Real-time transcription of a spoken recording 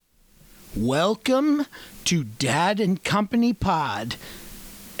Welcome to Dad and Company Pod,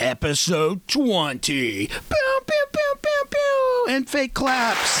 episode 20. Pew, pew, pew, pew, pew, and fake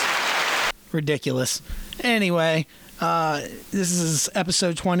claps. Ridiculous. Anyway, this is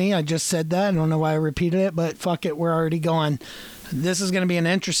episode 20. I just said that. I don't know why I repeated it, but fuck it, we're already going. This is going to be an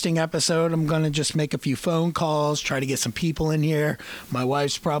interesting episode. I'm going to just make a few phone calls, try to get some people in here. My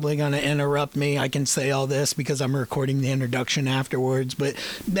wife's probably going to interrupt me. I can say all this because I'm recording the introduction afterwards, but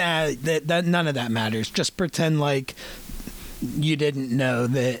none of that matters. Just pretend like you didn't know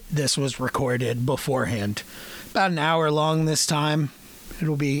that this was recorded beforehand. About an hour long this time.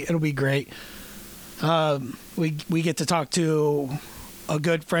 It'll be great. We get to talk to a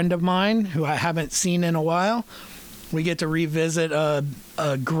good friend of mine who I haven't seen in a while. We get to revisit a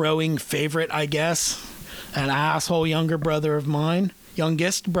growing favorite, I guess, an asshole youngest brother of mine.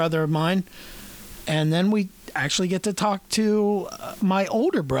 And then we actually get to talk to my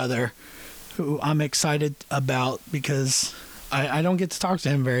older brother, who I'm excited about because I don't get to talk to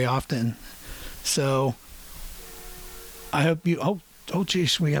him very often. So I hope you... Oh,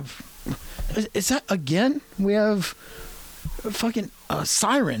 jeez, we have... Is that again? We have fucking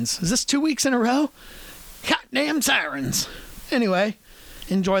sirens. Is this 2 weeks in a row? Goddamn sirens. Anyway,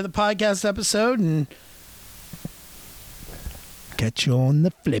 enjoy the podcast episode and catch you on the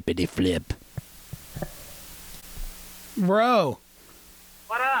flippity flip. Bro.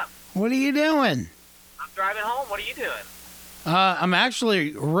 What up? What are you doing? I'm driving home. What are you doing? I'm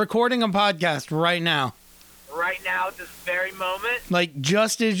actually recording a podcast right now. Right now, at this very moment? Like,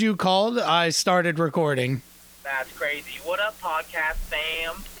 just as you called, I started recording. That's crazy. What up, podcast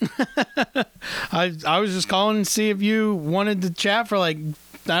fam? I was just calling to see if you wanted to chat for like,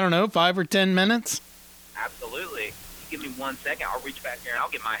 I don't know, 5 or 10 minutes. Absolutely. You give me 1 second, I'll reach back here and I'll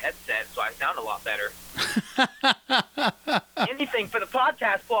get my headset so I sound a lot better. Anything for the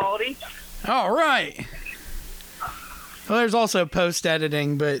podcast quality. All right. Well, there's also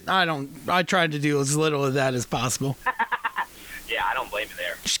post-editing, but I tried to do as little of that as possible. Yeah, I don't blame you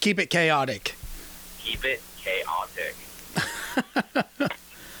there. Just keep it chaotic. Keep it chaotic.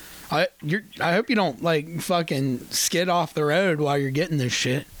 I hope you don't, like, fucking skid off the road while you're getting this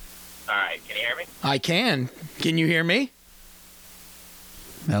shit. All right, can you hear me? I can. Can you hear me?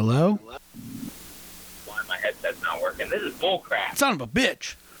 Hello? Why my headset's not working? This is bullcrap. Son of a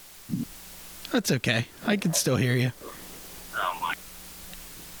bitch. That's okay. I can still hear you. Oh, my.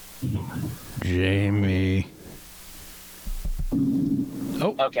 Jamie.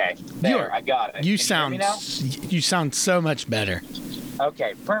 Oh. Okay, there, I got it. You Can you sound so much better.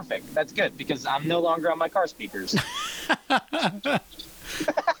 Okay, perfect. That's good because I'm no longer on my car speakers.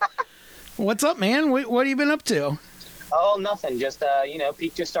 What's up, man? What have you been up to? Oh, nothing. Just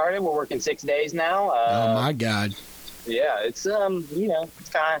peak just started. We're working 6 days now. Oh my God. Yeah, it's it's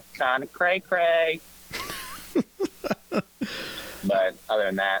kind of cray. But other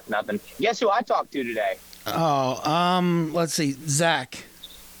than that, nothing. Guess who I talked to today? Oh, let's see, Zach.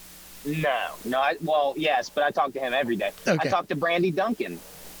 No. Yes, but I talk to him every day. Okay. I talked to Brandy Duncan.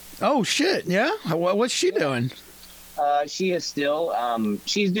 Oh shit, yeah. What's she doing? She is still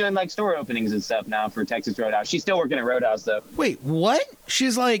she's doing like store openings and stuff now for Texas Roadhouse. She's still working at Roadhouse though. Wait, what?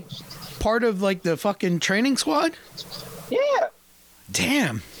 She's like part of like the fucking training squad? Yeah.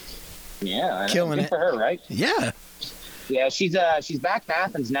 Damn. Yeah. Killing good it for her, right? Yeah. Yeah, she's back in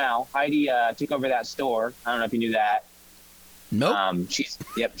Athens now. Heidi took over that store. I don't know if you knew that. Nope.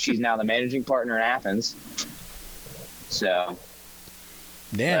 She's now the managing partner in Athens. So,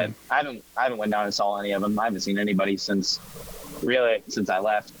 damn. I haven't went down and saw any of them. I haven't seen anybody since I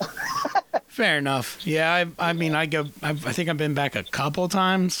left. Fair enough. Yeah, I mean, I think I've been back a couple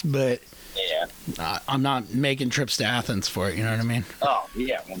times, but yeah, I'm not making trips to Athens for it. You know what I mean? Oh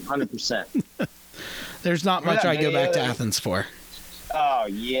yeah, 100%. There's not much I go back to Athens for. Oh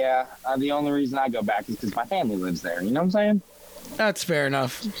yeah, the only reason I go back is because my family lives there. You know what I'm saying? That's fair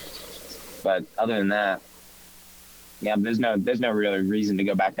enough. But other than that, yeah, there's no real reason to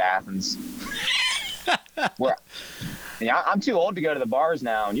go back to Athens. I'm too old to go to the bars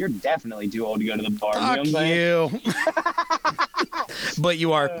now, and you're definitely too old to go to the bars. Fuck you know what you. But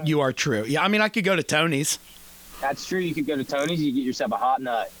you are true. Yeah, I mean, I could go to Tony's. That's true. You could go to Tony's. You get yourself a hot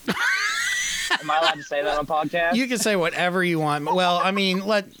nut. Am I allowed to say that on podcast? You can say whatever you want. Well, I mean,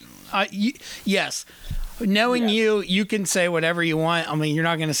 yes. Knowing you can say whatever you want. I mean, you're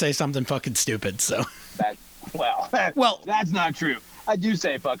not going to say something fucking stupid, so. Well, that's not true. I do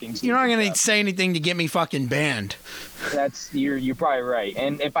say fucking stupid. You're not going to say anything to get me fucking banned. You're probably right.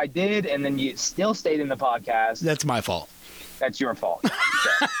 And if I did, and then you still stayed in the podcast, that's my fault. That's your fault.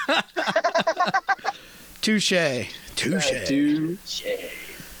 Touche.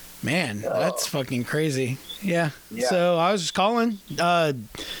 Man, that's fucking crazy. Yeah. Yeah. So I was just calling.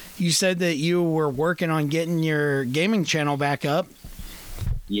 You said that you were working on getting your gaming channel back up.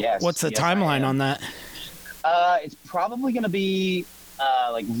 Yes. What's the yes, I timeline am. on that? It's probably going to be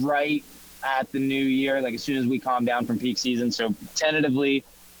like right at the new year, like as soon as we calm down from peak season. So tentatively,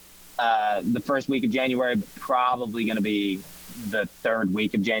 the first week of January, probably going to be the third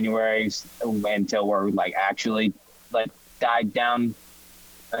week of January until we're like actually like died down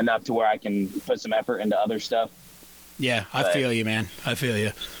enough to where I can put some effort into other stuff. Yeah, I But- feel you, man. I feel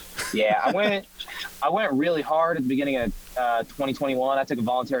you. Yeah, I went really hard at the beginning of 2021. I took a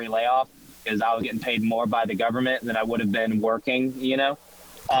voluntary layoff because I was getting paid more by the government than I would have been working, you know.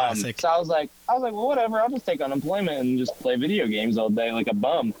 Classic. So I was like, well, whatever. I'll just take unemployment and just play video games all day like a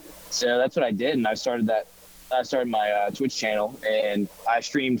bum. So that's what I did, and I started my Twitch channel, and I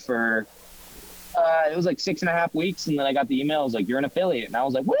streamed for it was like 6.5 weeks, and then I got the email. It was like, you're an affiliate, and I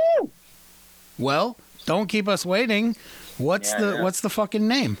was like, woo! Well, don't keep us waiting. What's Yeah. the fucking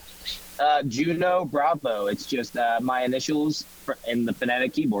name? Juno Bravo. It's just my initials in the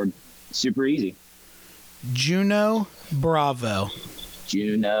phonetic keyboard. Super easy. Juno Bravo.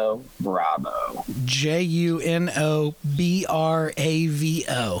 Juno Bravo.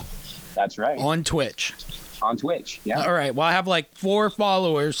 JUNOBRAVO That's right. on Twitch. On Twitch. Yeah. All right. Well, I have like 4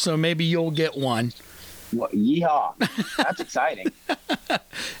 followers, so maybe you'll get one. Well, yeehaw. That's exciting.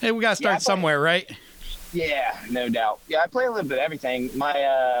 Hey, we gotta start Yeah, somewhere, right? Yeah, no doubt. Yeah, I play a little bit of everything.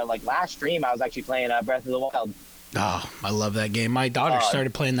 My like last stream, I was actually playing Breath of the Wild. Oh, I love that game. My daughter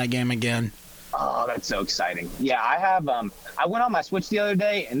started playing that game again. Oh, that's so exciting. Yeah, I have. I went on my Switch the other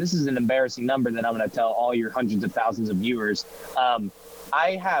day, and this is an embarrassing number that I'm going to tell all your hundreds of thousands of viewers.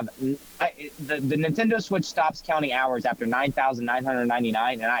 I have the Nintendo Switch stops counting hours after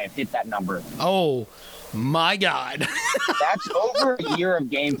 9,999, and I have hit that number. Oh my God! That's over a year of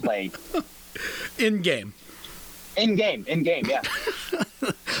gameplay. In game. In game, yeah.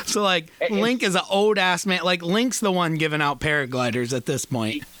 So like, Link is an old ass man. Like Link's the one giving out paragliders at this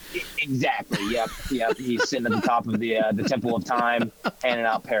point. Exactly. Yep. He's sitting at the top of the Temple of Time, handing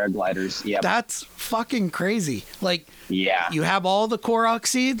out paragliders. Yep. That's fucking crazy. Like, Yeah. you have all the Korok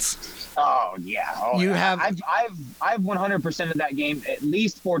seeds. Oh yeah. Oh, You yeah. have- I've 100% of that game at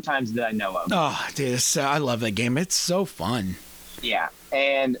least 4 times that I know of. Oh, dude, I love that game. It's so fun. Yeah.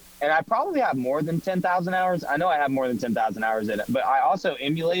 And I probably have more than 10,000 hours. I know I have more than 10,000 hours in it, but I also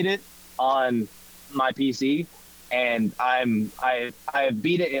emulate it on my PC, and I have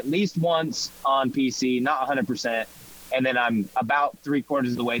beat it at least once on PC, not 100%, and then I'm about 3/4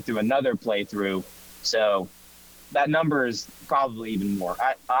 of the way through another playthrough. So that number is probably even more.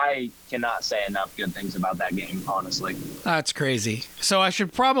 I cannot say enough good things about that game, honestly. That's crazy. So I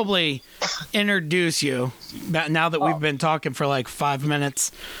should probably introduce you now that we've been talking for like 5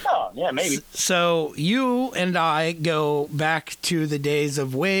 minutes. Oh, yeah, maybe. So you and I go back to the days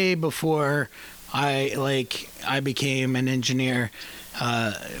of way before I became an engineer.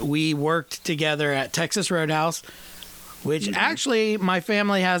 We worked together at Texas Roadhouse, which actually my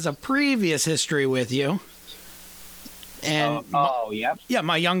family has a previous history with you. And Yep. yeah,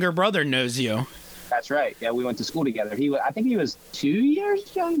 my younger brother knows you. That's right. Yeah, we went to school together. I think he was 2 years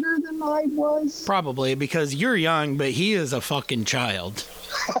younger than I was. Probably because you're young, but he is a fucking child.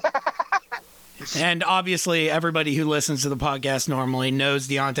 And obviously, everybody who listens to the podcast normally knows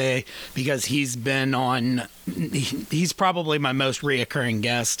Deontay because he's been on. He's probably my most reoccurring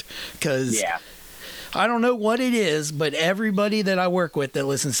guest because Yeah. I don't know what it is, but everybody that I work with that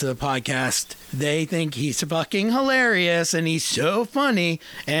listens to the podcast, they think he's fucking hilarious and he's so funny.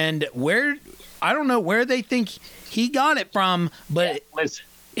 And I don't know where they think he got it from, but Listen,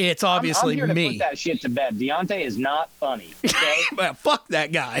 it's obviously I'm here to me. put that shit to bed. Deontay is not funny. Okay, Well, fuck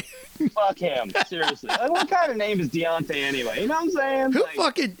that guy. fuck him. Seriously. Like, what kind of name is Deontay anyway? You know what I'm saying?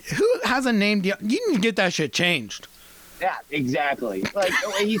 Who has a name? You need to get that shit changed. Yeah, exactly. Like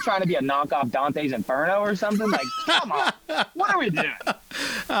he's trying to be a knockoff Dante's Inferno or something. Like, come on, what are we doing?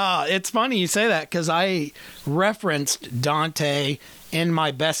 It's funny you say that because I referenced Dante in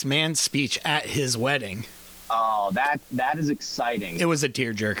my best man speech at his wedding. Oh, that is exciting. It was a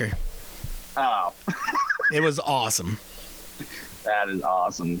tearjerker. Oh, It was awesome. that is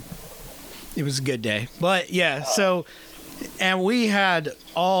awesome. It was a good day. But yeah, so, and we had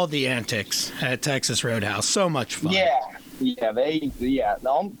all the antics at Texas Roadhouse. So much fun. Yeah,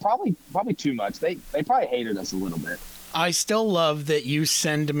 probably too much. They probably hated us a little bit. I still love that you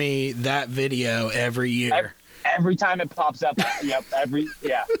send me that video every year. Every time it pops up,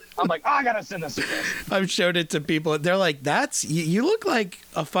 I'm like, I gotta send this to Chris. I've showed it to people. They're like, you look like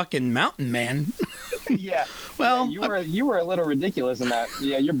a fucking mountain man. Yeah. Well, you were a little ridiculous in that.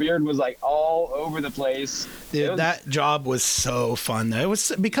 Yeah, your beard was like all over the place. dude, that job was so fun though. It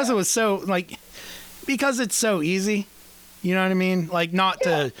was because it was so like because it's so easy. You know what I mean? Like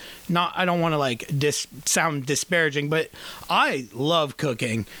I don't want to like sound disparaging, but I love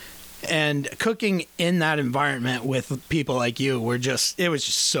cooking. And cooking in that environment with people like you it was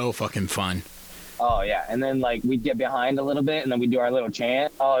just so fucking fun. Oh yeah, and then like we'd get behind a little bit, and then we'd do our little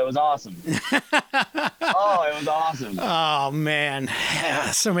chant. Oh, it was awesome. Oh, it was awesome. Oh man,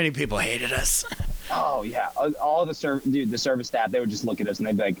 so many people hated us. Oh yeah, all the service staff, they would just look at us and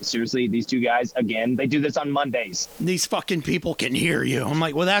they'd be like, seriously, these two guys again? They do this on Mondays. These fucking people can hear you. I'm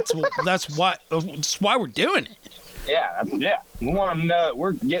like, well, that's why we're doing it. Yeah, we want them to know that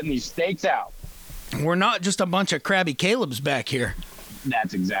we're getting these steaks out. We're not just a bunch of crabby Caleb's back here.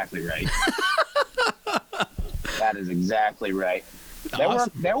 That's exactly right. That is exactly right.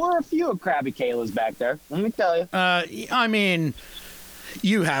 Awesome. There were a few crabby Kaylas back there. Let me tell you. I mean,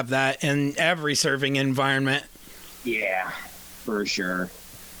 you have that in every serving environment. Yeah, for sure.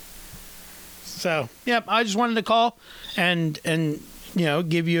 So, yep. I just wanted to call and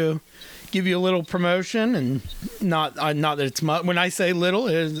give you a little promotion, and not that it's much. When I say little,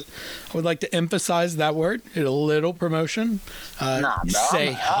 I would like to emphasize that word. A little promotion. Nah, bro,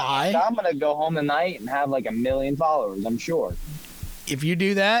 say hi. I'm gonna go home tonight and have like 1 million followers. I'm sure. If you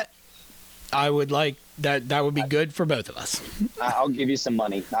do that, I would like that. That would be good for both of us. I'll give you some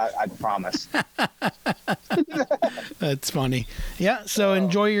money. I promise. That's funny. Yeah. So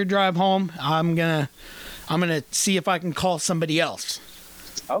enjoy your drive home. I'm gonna see if I can call somebody else.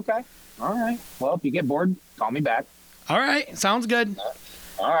 Okay. All right. Well, if you get bored, call me back. All right. Sounds good.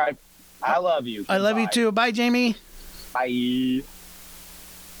 All right. I love you. I love you too. Bye, Jamie. Bye.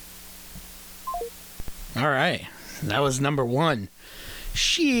 All right. That was number 1.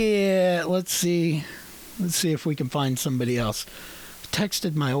 Shit. Let's see if we can find somebody else.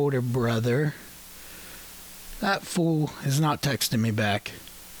 Texted my older brother. That fool is not texting me back.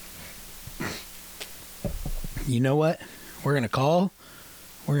 You know what? We're going to call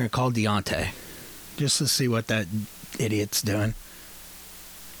Deontay just to see what that idiot's doing.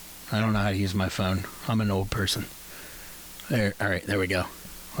 I don't know how to use my phone. I'm an old person. There. All right, there we go.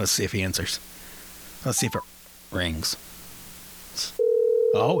 Let's see if he answers. Let's see if it rings.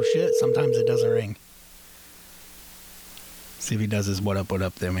 Oh, shit. Sometimes it doesn't ring. See if he does his what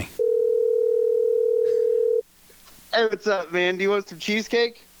up to me. Hey, what's up, man? Do you want some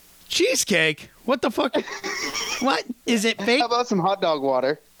cheesecake? Cheesecake? What the fuck? What? Is it fake? How about some hot dog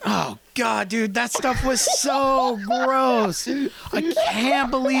water? Oh, God, dude. That stuff was so gross. I can't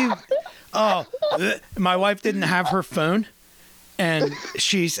believe... Oh, my wife didn't have her phone. And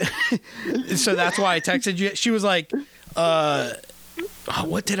she's... So that's why I texted you. She was like...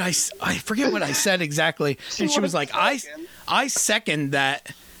 what did I forget what I said exactly. And she was like, I second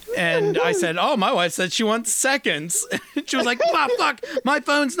that. And I said, oh, my wife said she wants seconds. She was like, oh, fuck, my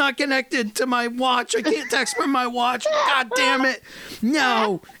phone's not connected to my watch. I can't text from my watch. God damn it.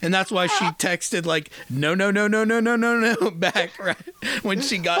 No. And that's why she texted like, no, back right when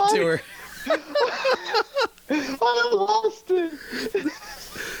she got to her. I lost it.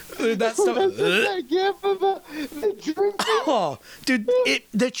 Dude, that stuff. That gif of the drink. Oh, dude,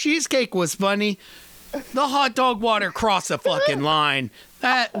 the cheesecake was funny. The hot dog water crossed the fucking line.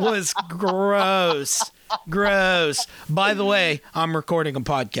 That was gross. Gross. By the way, I'm recording a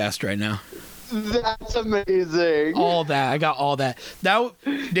podcast right now. That's amazing. All that. I got all that.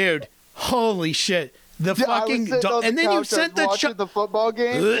 Dude, holy shit. The fucking and then you sent the football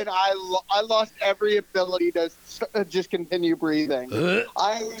game, and I lost every ability to just continue breathing.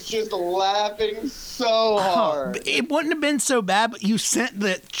 I was just laughing so hard. It wouldn't have been so bad, but you sent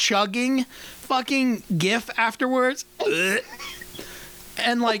the chugging fucking gif afterwards.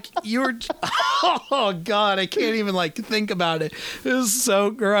 And like you're, oh God, I can't even like think about it. It was so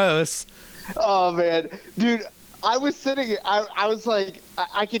gross. Oh man, dude. I was sitting, I was like,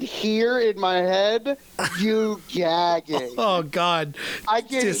 I could hear in my head you gagging. Oh, God. I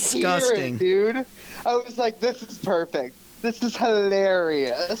could disgusting. Hear it, dude. I was like, this is perfect. This is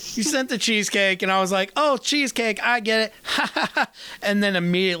hilarious. You sent the cheesecake, and I was like, oh, cheesecake, I get it. And then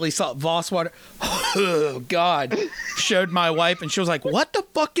immediately saw Voss water. Oh, God. Showed my wife, and she was like, what the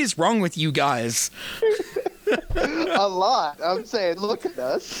fuck is wrong with you guys? A lot. I'm saying, look at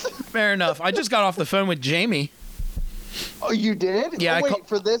us. Fair enough. I just got off the phone with Jamie. Oh, you did? Yeah. Oh, wait,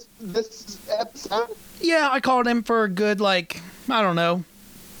 for this episode? Yeah, I called him for a good, like, I don't know,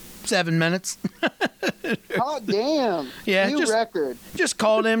 7 minutes. Oh, damn. Yeah, New record. Just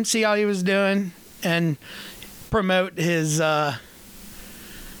called him, see how he was doing, and promote his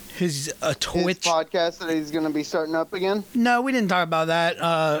His His Twitch. podcast that he's going to be starting up again. No, we didn't talk about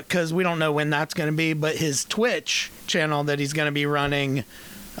that because we don't know when that's going to be. But his Twitch channel that he's going to be running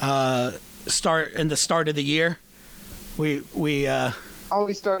start of the year. Oh,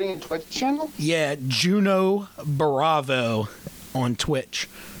 he's starting a Twitch channel? Yeah, Juno Bravo on Twitch.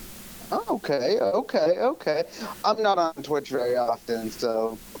 Oh, okay. I'm not on Twitch very often,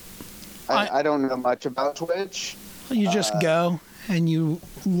 so I don't know much about Twitch. You just go and you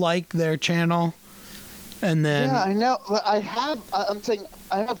like their channel, and then Yeah, I know. I'm saying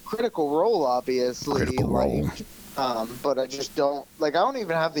I have Critical Role, obviously. Critical Role. But I just don't I don't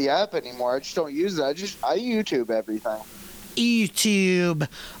even have the app anymore. I just don't use it. I YouTube everything. YouTube.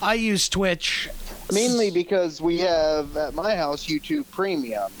 I use Twitch. Mainly because we have at my house YouTube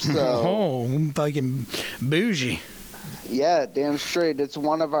Premium. So Oh, fucking bougie. yeah, damn straight. It's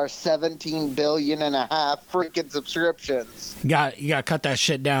one of our 17 billion and a half freaking subscriptions. You got to cut that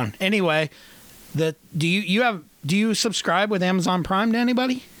shit down. Anyway, do you subscribe with Amazon Prime to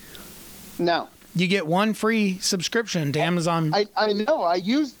anybody? No. You get one free subscription to Amazon. I know. I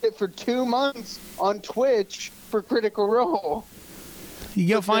used it for 2 months on Twitch for Critical Role. You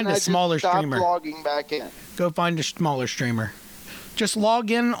go find a smaller streamer. Stop logging back in. Go find a smaller streamer. Just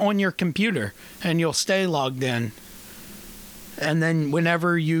log in on your computer and you'll stay logged in. And then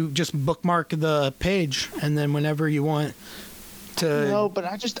whenever you just bookmark the page, and then whenever you want to. No, but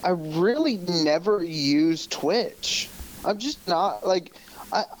I really never use Twitch. I'm just not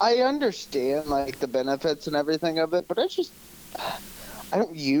I understand the benefits and everything of it, but I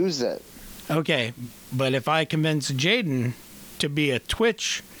don't use it. Okay, but if I convince Jaden to be a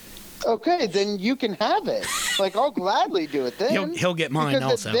Twitch, okay, then you can have it. I'll gladly do it then. he'll get mine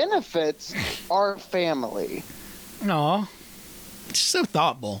because also. It benefits our family. Aw, so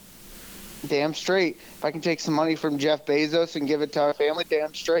thoughtful. Damn straight. If I can take some money from Jeff Bezos and give it to our family,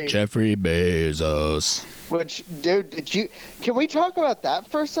 damn straight. Jeffrey Bezos. Which, dude, can we talk about that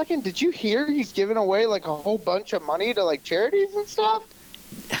for a second? Did you hear he's giving away a whole bunch of money to charities and stuff?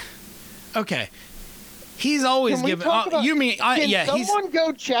 Okay. He's always Can we giving. talk about- Can someone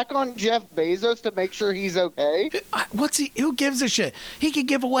go check on Jeff Bezos to make sure he's okay? What's he? Who gives a shit? He could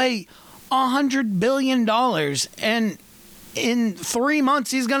give away $100 billion, and in 3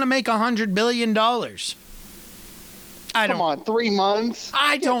 months he's gonna make $100 billion. Come on, 3 months?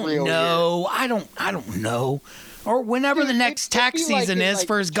 I Get don't real know. I don't know. Or whenever Dude, the next it'd tax be season in is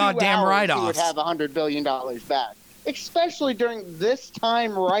for his 2 goddamn hours write-offs. He would have $100 billion back, especially during this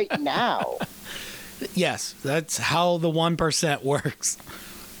time right now. Yes, that's how the 1% works.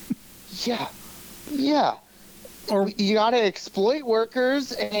 Yeah. Or You got to exploit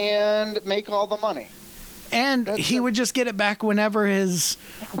workers and make all the money. and That's he would just get it back whenever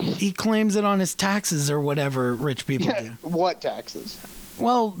he claims it on his taxes or whatever rich people do. What taxes?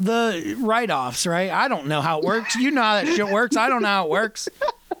 Well, the write-offs, right? I don't know how it works. You know how that shit works. I don't know how it works.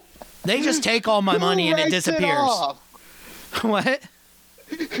 They just take all my money and it Who writes disappears. off? What?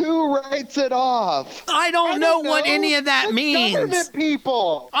 Who writes it off? I don't know what any of that The means. Government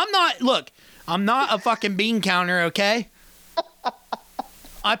people. I'm not a fucking bean counter, okay?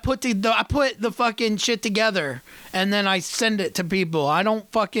 I put the fucking shit together and then I send it to people. I don't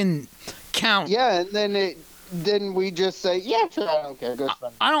fucking count. Yeah, and then we just say, yeah, sure, I don't care. Go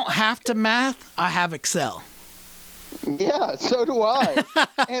spend. I don't have to math. I have Excel. Yeah, so do I.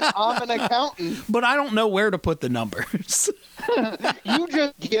 And I'm an accountant. But I don't know where to put the numbers. You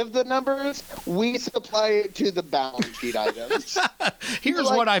just give the numbers. We supply it to the balance sheet items. Here's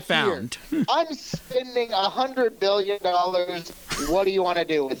what I found. Here, I'm spending $100 billion. What do you want to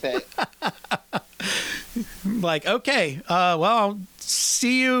do with it? Like, okay, well, I'll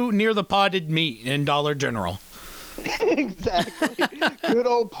see you near the potted meat in Dollar General. Exactly. Good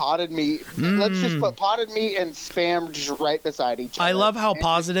old potted meat. Let's just put potted meat and Spam just right beside each other. I love how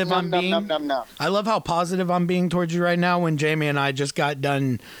positive I'm being. Num. I love how positive I'm being towards you right now when Jamie and I just got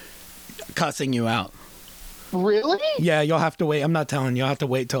done cussing you out. Really? Yeah, you'll have to wait. I'm not telling you. You'll have to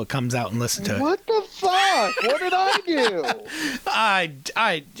wait till it comes out and listen to it. What the fuck? What did I do?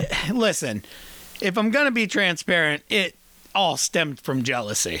 I listen. If I'm gonna be transparent, it all stemmed from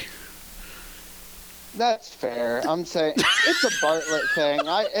jealousy. That's fair. I'm saying it's a Bartlett thing.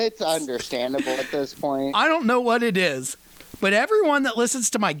 It's understandable at this point. I don't know what it is, but everyone that listens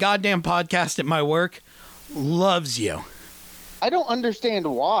to my goddamn podcast at my work loves you. I don't understand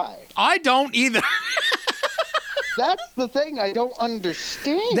why. I don't either. That's the thing I don't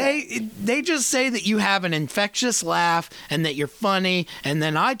understand. They just say that you have an infectious laugh and that you're funny, and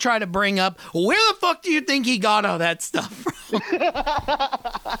then I try to bring up, where the fuck do you think he got all that stuff from?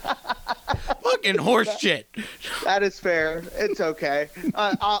 fucking horse shit. That is fair. It's okay.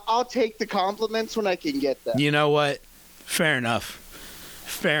 I'll take the compliments when I can get them. You know what? Fair enough.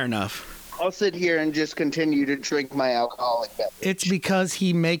 Fair enough. I'll sit here and just continue to drink my alcoholic beverage. It's because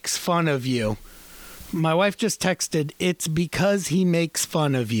he makes fun of you. My wife just texted, it's because he makes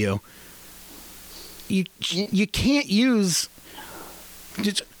fun of you. You can't use...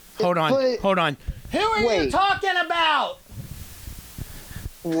 Just, hold on. Who are you talking about?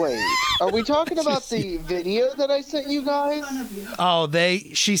 Wait, are we talking about the video that I sent you guys? Oh,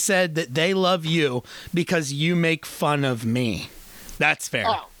 she said that they love you because you make fun of me. That's fair.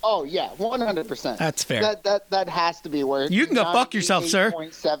 Oh yeah, 100%. That's fair. That has to be where you can go fuck yourself, sir.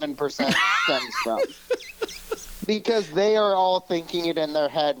 0.7% stems from. Because they are all thinking it in their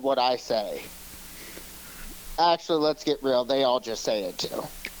head what I say. Actually, let's get real. They all just say it too.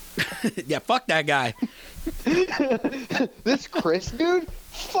 Yeah, fuck that guy. This Chris dude?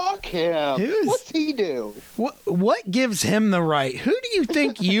 Fuck him. What's he do? What gives him the right? Who do you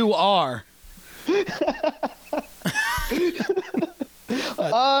think you are?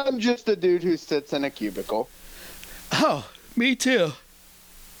 I'm just a dude who sits in a cubicle. Oh, me too.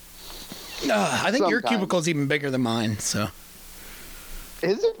 I think your Sometimes. cubicle's even bigger than mine, so.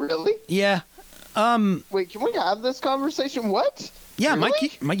 Is it really? Yeah. Wait, can we have this conversation? What? Yeah,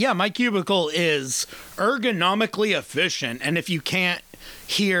 Really? my cubicle is ergonomically efficient, and if you can't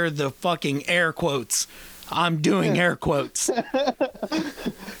hear the fucking air quotes, I'm doing air quotes.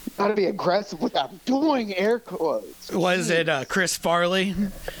 Gotta be aggressive without doing air quotes. Was it Chris Farley?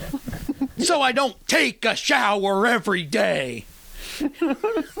 So I don't take a shower every day.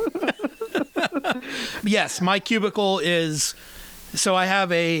 Yes, my cubicle is... So I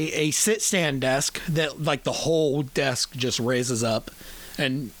have a sit-stand desk that, like, the whole desk just raises up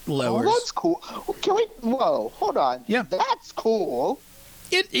and lowers. Oh, that's cool. Can we... Whoa, hold on. Yeah. That's cool.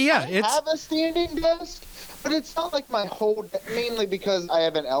 I It's have a standing desk, but it's not like my whole... Mainly because I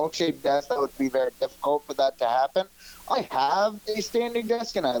have an L-shaped desk, that would be very difficult for that to happen. I have a standing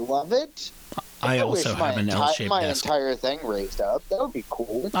desk, and I love it. I wish also have an L-shaped my desk. entire thing raised up. That would be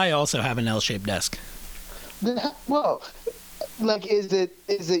cool. I also have an L-shaped desk. Whoa. Like, is it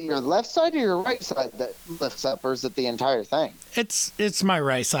your left side or your right side that lifts up, or is it the entire thing? It's my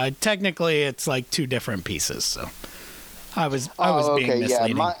right side. Technically, it's like two different pieces. So I was being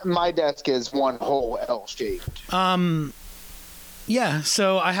misleading. Yeah, my desk is one whole L shaped. Yeah.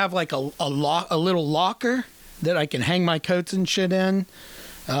 So I have like a little locker that I can hang my coats and shit in,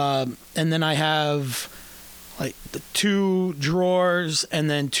 and then I have like the two drawers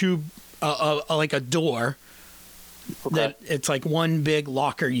and then two like a door. Okay. That it's like one big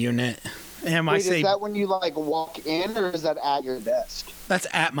locker unit. And Wait, is that when you like walk in, or is that at your desk? That's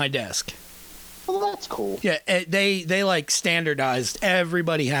at my desk. Well, that's cool. Yeah, they like standardized.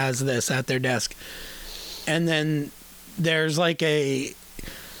 Everybody has this at their desk, and then there's like a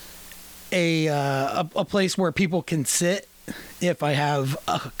place where people can sit if I have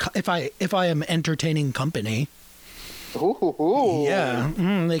if I am entertaining company. Ooh. Yeah,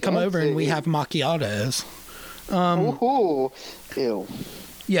 they come over and we have macchiatos. Ooh. Ew.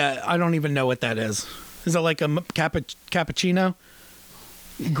 Yeah, I don't even know what that is. Is it like a cappuccino?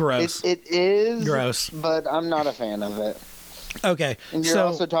 Gross. It is Gross. but I'm not a fan of it. Okay, And you're so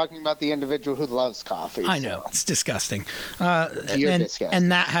also talking about the individual who loves coffee. I know it's disgusting. You're disgusting.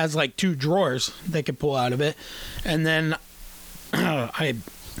 And that has like two drawers they could pull out of it, and then I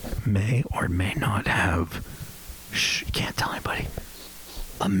may or may not have. Shh, can't tell anybody.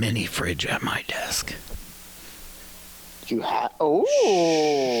 A mini fridge at my desk. You have. Oh.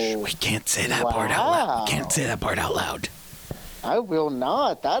 We can't say that part out loud. We can't say that part out loud. I will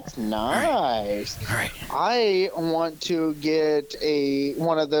not. That's nice. All right. I want to get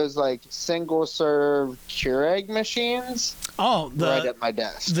one of those like single serve Keurig machines. Oh, right at my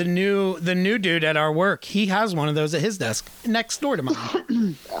desk. The new dude at our work, he has one of those at his desk next door to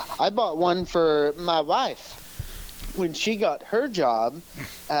mine. I bought one for my wife when she got her job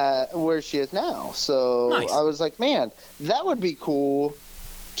where she is now. So Nice. I was like, man, that would be cool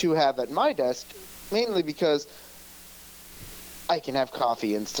to have at my desk, mainly because I can have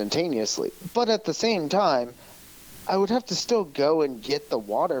coffee instantaneously. But at the same time, I would have to still go and get the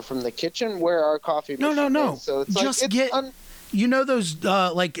water from the kitchen where our coffee machine No. is. So it's Just like, get, you know those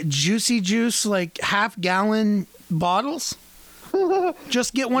like Juicy Juice, like half-gallon bottles?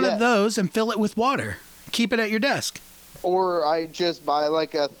 Just get one of those and fill it with water. Keep it at your desk. Or I just buy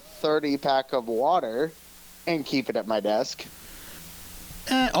like a 30-pack of water and keep it at my desk.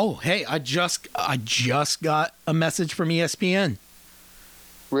 Hey, I just got a message from ESPN.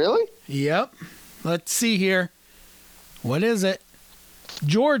 Really? Yep. Let's see here. What is it?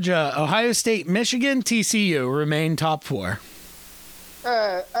 Georgia, Ohio State, Michigan, TCU remain top 4.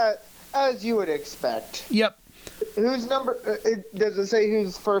 As you would expect. Yep. Who's number? Does it say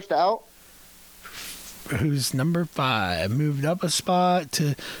who's first out? Who's number 5? Moved up a spot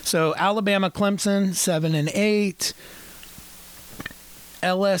to Alabama, Clemson, 7 and 8.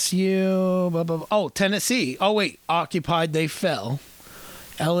 LSU, blah, blah, blah. Oh, Tennessee. Oh wait, occupied. They fell.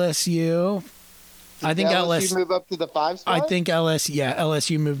 LSU. I think LSU move up to the 5 spot. I think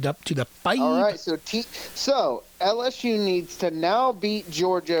LSU moved up to the 5. All right, so LSU needs to now beat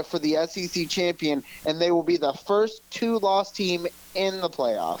Georgia for the SEC champion, and they will be the first 2-loss team in the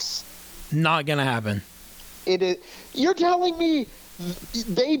playoffs. Not gonna happen. It is. You're telling me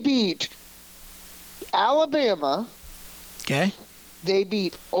they beat Alabama? Okay. They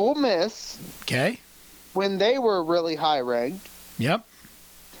beat Ole Miss. Okay. When they were really high ranked. Yep.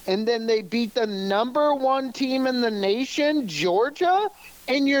 And then they beat the number 1 team in the nation, Georgia,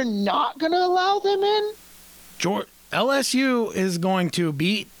 and you're not going to allow them in? LSU is going to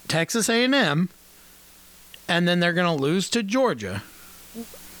beat Texas A&M, and then they're going to lose to Georgia.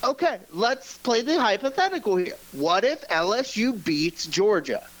 Okay, let's play the hypothetical here. What if LSU beats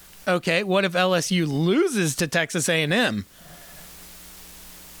Georgia? Okay, what if LSU loses to Texas A&M?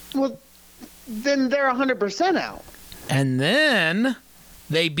 Well, then they're 100% out. And then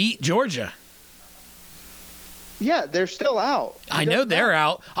they beat Georgia. Yeah, they're still out. I know they're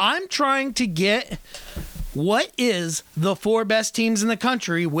out. I'm trying to get what is the 4 best teams in the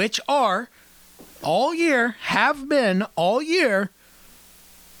country, which are all year, have been all year,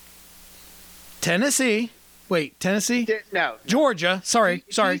 Tennessee. No. Georgia. Sorry.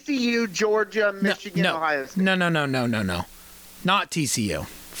 TCU, Georgia, Michigan, Ohio State. No. Not TCU.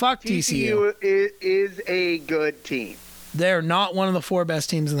 Fuck TCU. TCU is a good team. They're not one of the 4 best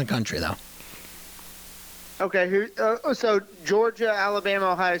teams in the country, though. Okay, so Georgia,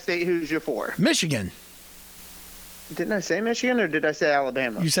 Alabama, Ohio State, who's your 4? Michigan. Didn't I say Michigan or did I say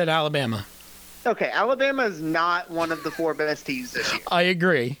Alabama? You said Alabama. Okay, Alabama is not one of the 4 best teams this year. I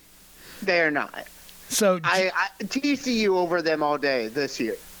agree. They're not. So TCU over them all day this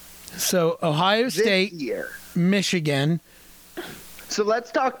year. So Ohio State, this year. Michigan. So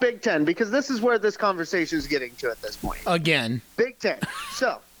let's talk Big Ten because this is where this conversation is getting to at this point. Again. Big Ten.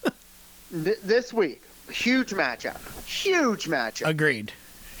 So this week, huge matchup. Agreed.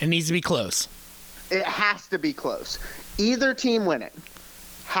 It needs to be close. It has to be close. Either team winning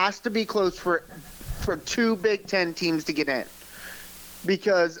has to be close for 2 Big Ten teams to get in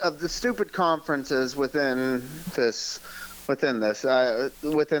because of the stupid conferences within the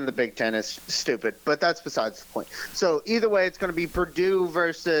Big Ten is stupid, but that's besides the point. So either way, it's going to be Purdue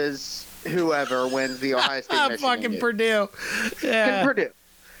versus whoever wins the Ohio State Michigan fucking game. Purdue. Yeah. Purdue.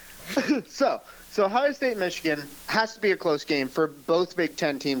 So Ohio State Michigan has to be a close game for both Big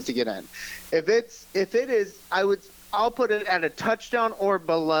Ten teams to get in. If it is, I'll put it at a touchdown or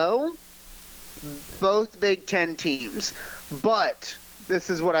below both Big Ten teams. But this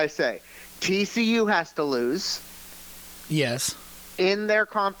is what I say: TCU has to lose. Yes. In their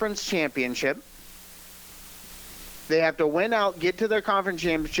conference championship. They have to win out, get to their conference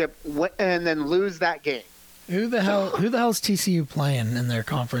championship, and then lose that game. Who the hell's TCU playing in their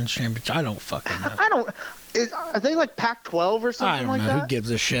conference championship? I don't fucking know. Are they like Pac-12 or something like that? I don't know. Who gives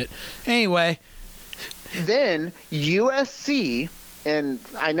a shit? Anyway. Then USC, and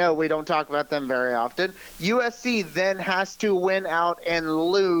I know we don't talk about them very often, USC then has to win out and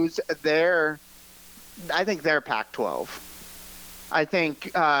lose their Pac-12. I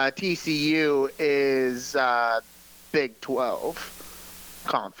think TCU is Big 12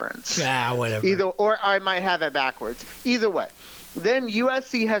 conference. Yeah, whatever. Or I might have it backwards. Either way. Then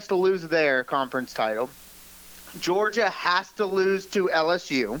USC has to lose their conference title. Georgia has to lose to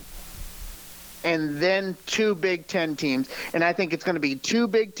LSU. And then 2 Big Ten teams. And I think it's going to be 2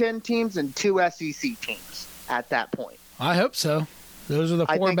 Big Ten teams and 2 SEC teams at that point. I hope so. Those are the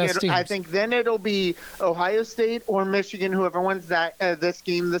 4 best teams. I think then it'll be Ohio State or Michigan, whoever wins that this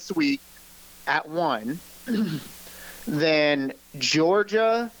game this week at 1. Then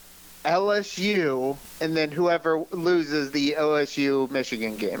Georgia, LSU, and then whoever loses the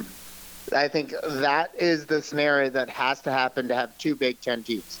OSU-Michigan game. I think that is the scenario that has to happen to have 2 Big Ten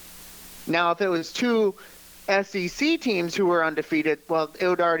teams. Now, if it was 2 SEC teams who were undefeated, well, it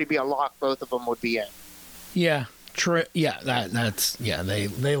would already be a lock. Both of them would be in. Yeah. They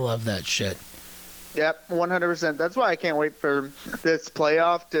love that shit. Yep, 100%. That's why I can't wait for this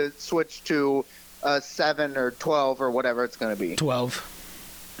playoff to switch to 7 or 12 or whatever it's going to be.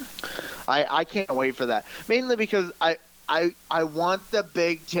 12. I can't wait for that. Mainly because I want the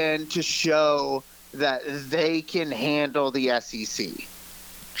Big Ten to show that they can handle the SEC.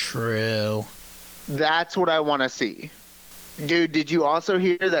 True. That's what I want to see. Dude, did you also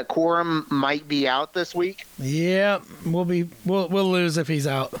hear that Corum might be out this week? Yep, we'll lose if he's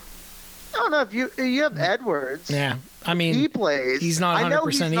out. I don't know if you have Edwards. Yeah, I mean He plays. he's not 100% I know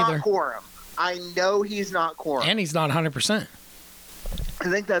he's either. not Corum. I know he's not Corum. And he's not 100%. I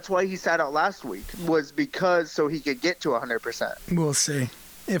think that's why he sat out last week, was because so he could get to 100%. We'll see.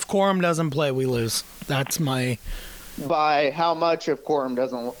 If Corum doesn't play, we lose. That's my. By how much if Corum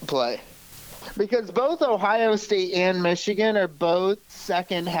doesn't play? Because both Ohio State and Michigan are both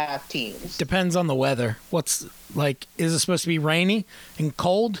second half teams. Depends on the weather. What's like? Is it supposed to be rainy and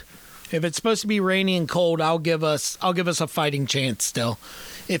cold? If it's supposed to be rainy and cold, I'll give us a fighting chance still.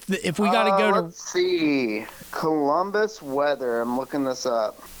 If we got to go to, let's see, Columbus weather. I'm looking this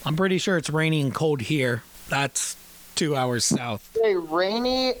up. I'm pretty sure it's rainy and cold here. That's 2 hours south. Say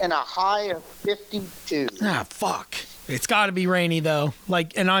rainy and a high of 52. Ah, fuck. It's got to be rainy though.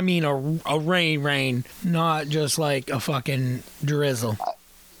 Like, and I mean a rain, not just like a fucking drizzle.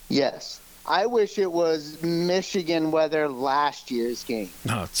 Yes. I wish it was Michigan weather last year's game.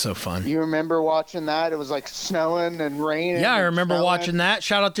 Oh, it's so fun. You remember watching that? It was like snowing and raining. Yeah, I and remember snowing. watching that.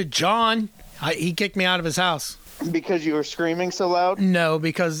 Shout out to John. He kicked me out of his house. Because you were screaming so loud? No,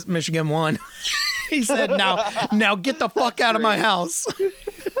 because Michigan won. He said, now get the fuck out of my house.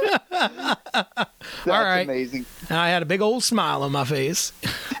 That's All right. amazing. And I had a big old smile on my face.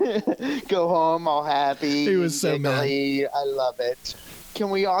 Go home all happy. He was so mad. giggly. I love it. Can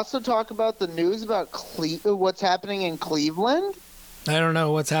we also talk about the news about what's happening in Cleveland? I don't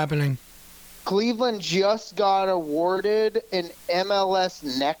know what's happening. Cleveland just got awarded an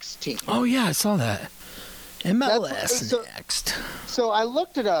MLS Next team. Oh, yeah, I saw that. MLS next. So I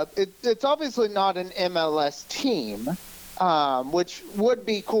looked it up. It's obviously not an MLS team, which would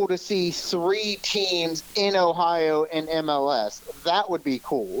be cool to see 3 teams in Ohio in MLS. That would be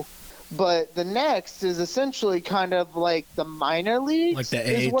cool. But the next is essentially kind of like the minor leagues, Like the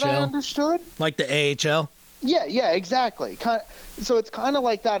is what I AHL? understood. Like the AHL? Yeah, exactly. So it's kind of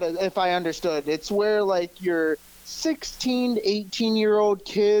like that, if I understood. It's where like your 16 to 18-year-old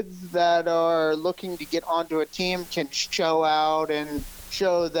kids that are looking to get onto a team can show out and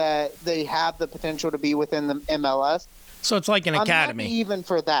show that they have the potential to be within the MLS. So it's like an academy. I'm not even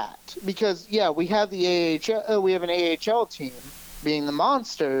for that, because we have the AHL. We have an AHL team, being the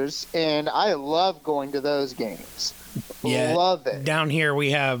Monsters, and I love going to those games. Yeah, Love it. Down here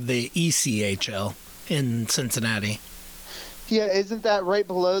we have the ECHL in Cincinnati. Yeah, isn't that right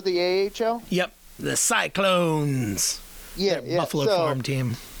below the AHL? Yep, the Cyclones. Yeah, Their Buffalo Farm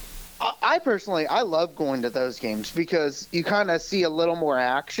team. I personally, I love going to those games because you kind of see a little more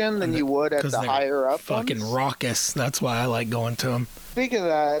action than you would at 'Cause the they're higher up Fucking ones. raucous. That's why I like going to them. Speaking of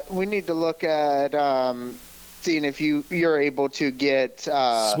that, we need to look at seeing if you're able to get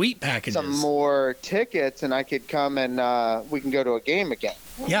Sweet packages. some more tickets, and I could come and we can go to a game again.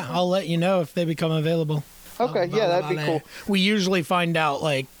 Yeah, I'll let you know if they become available. Okay, yeah, that'd be cool. We usually find out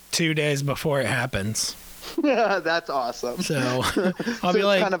like 2 days before it happens. That's awesome. So So I'll be it's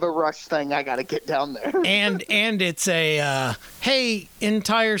like, kind of a rush thing. I got to get down there. and it's a hey,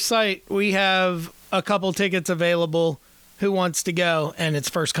 entire site, we have a couple tickets available. Who wants to go? And it's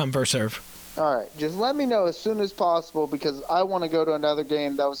first come, first serve. All right, just let me know as soon as possible because I want to go to another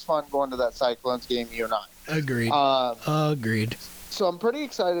game. That was fun going to that Cyclones game, you and I. Agreed. Agreed. So I'm pretty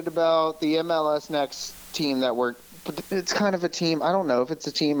excited about the MLS Next team but it's kind of a team. I don't know if it's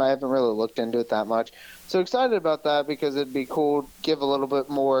a team. I haven't really looked into it that much. So excited about that because it'd be cool to give a little bit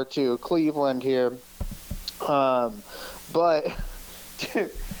more to Cleveland here. But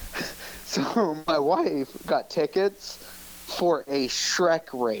so my wife got tickets for a Shrek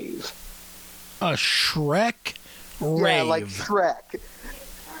rave. A Shrek rave. Yeah, like Shrek.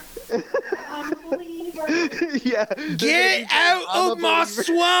 Yeah. Get out I'm of a my believer.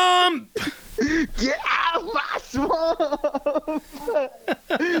 swamp! Get out of my swamp!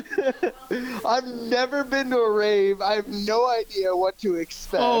 I've never been to a rave. I have no idea what to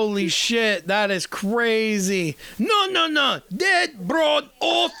expect. Holy shit, that is crazy. No. Dead broad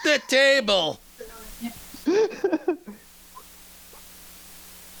off the table.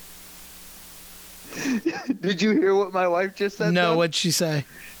 Did you hear what my wife just said? No, though? what'd she say?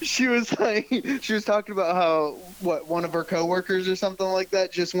 She was talking about how one of her coworkers or something like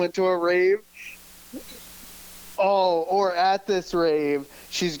that just went to a rave. Oh, or at this rave,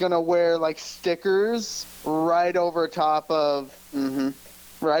 she's gonna wear like stickers right over top of,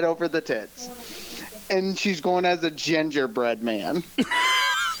 right over the tits, and she's going as a gingerbread man.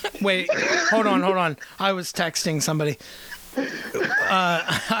 Wait, hold on. I was texting somebody.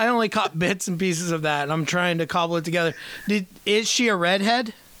 I only caught bits and pieces of that, and I'm trying to cobble it together. Is she a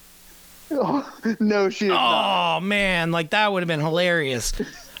redhead? No, she is not. Oh, man. Like, that would have been hilarious.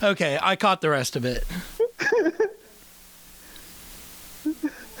 Okay, I caught the rest of it.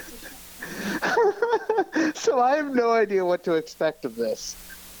 So I have no idea what to expect of this.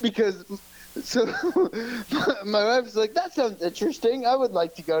 Because, so, my wife's like, that sounds interesting. I would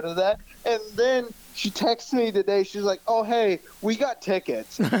like to go to that. And then she texts me today. She's like, oh, hey, we got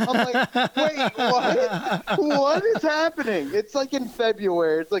tickets. I'm like, wait, what? What is happening? It's like in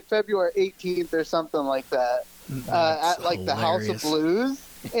February. It's like February 18th or something like that. At like the House of Blues.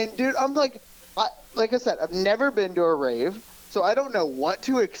 And dude, I'm like, like I said, I've never been to a rave, so I don't know what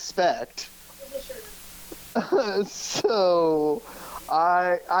to expect. So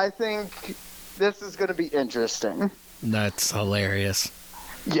I think this is going to be interesting. That's hilarious.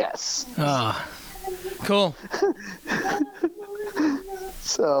 Yes. Ah, cool.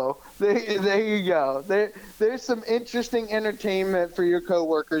 So there you go. There's some interesting entertainment for your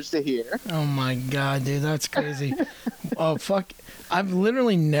coworkers to hear. Oh my god, dude, that's crazy. Oh fuck, I've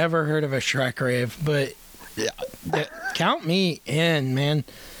literally never heard of a Shrek rave, but count me in, man.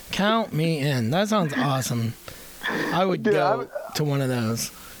 Count me in. That sounds awesome. I would go to one of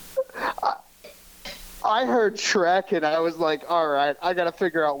those. I heard Shrek and I was like, all right, I got to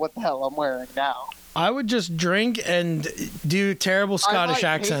figure out what the hell I'm wearing now. I would just drink and do terrible Scottish I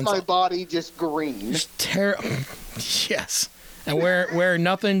might accents. paint my body just green. Just yes. And wear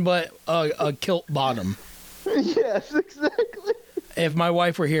nothing but a kilt bottom. Yes, exactly. If my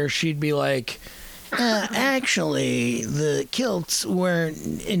wife were here, she'd be like, actually, the kilts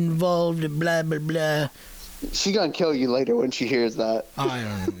weren't involved, blah, blah, blah. She's going to kill you later when she hears that.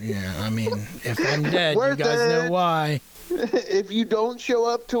 I mean, if I'm dead, We're you guys dead. know why. If you don't show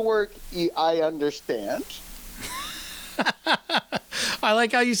up to work, I understand. I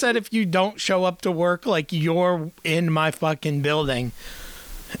like how you said if you don't show up to work, like you're in my fucking building.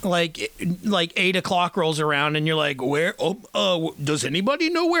 Like 8 o'clock rolls around and you're like, where? Oh, does anybody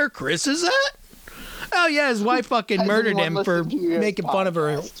know where Chris is at? Oh yeah, his wife fucking murdered him for making fun of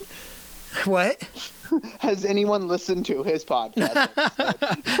her. What? Has anyone listened to his podcast?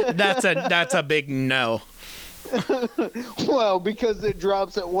 That's a big no. Well, because it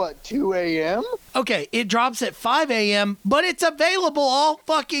drops at what, 2 a.m.? Okay, it drops at 5 a.m., but it's available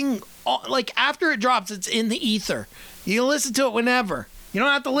like after it drops, it's in the ether. You can listen to it whenever. You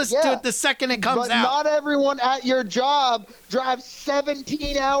don't have to listen to it the second it comes out. But not everyone at your job drives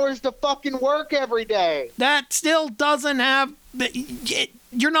 17 hours to fucking work every day. That still doesn't have...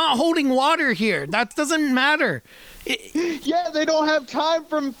 You're not holding water here. That doesn't matter. Yeah, they don't have time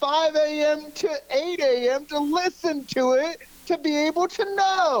from 5 a.m. to 8 a.m. to listen to it to be able to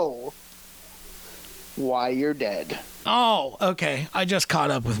know why you're dead. Oh, okay. I just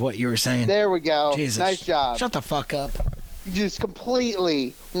caught up with what you were saying. There we go. Jesus. Nice job. Shut the fuck up. You just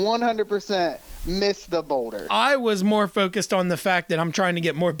completely, 100% missed the boulder. I was more focused on the fact that I'm trying to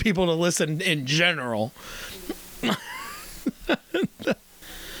get more people to listen in general.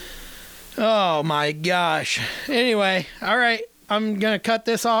 Oh my gosh. Anyway, all right. I'm going to cut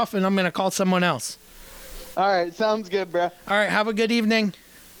this off and I'm going to call someone else. All right. Sounds good, bro. All right. Have a good evening.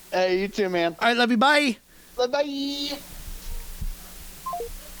 Hey, you too, man. All right. Love you. Bye. Bye.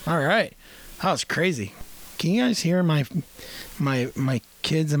 All right. That was crazy. Can you guys hear my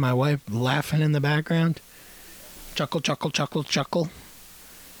kids and my wife laughing in the background? Chuckle, chuckle, chuckle, chuckle.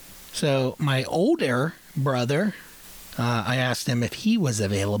 So my older brother, I asked him if he was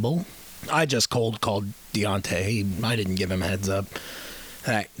available. I just cold called Deontay. I didn't give him a heads up.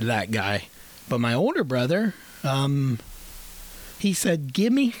 That guy. But my older brother, he said,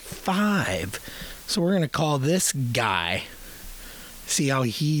 give me 5. So we're going to call this guy. See how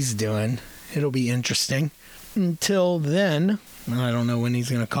he's doing. It'll be interesting. Until then, I don't know when he's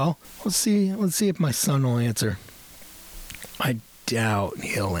going to call. Let's see if my son will answer. I doubt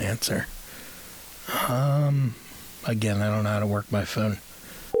he'll answer. Again, I don't know how to work my phone.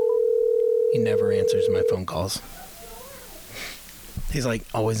 He never answers my phone calls. He's like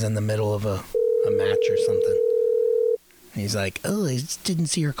always in the middle of a match or something. He's like, oh, I just didn't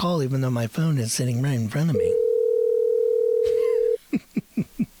see your call even though my phone is sitting right in front of me.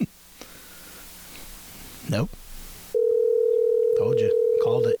 Nope. Told you.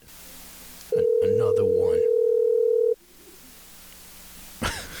 Called it. Another one.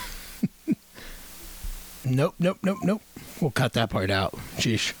 Nope. We'll cut that part out.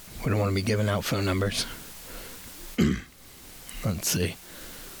 Sheesh. We don't want to be giving out phone numbers. Let's see.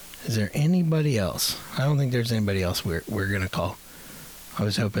 Is there anybody else? I don't think there's anybody else we're going to call. I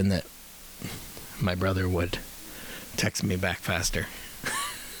was hoping that my brother would text me back faster.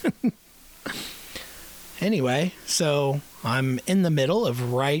 Anyway, so I'm in the middle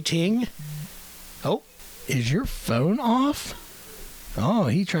of writing. Oh, is your phone off? Oh,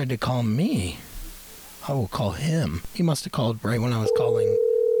 he tried to call me. I will call him. He must have called right when I was calling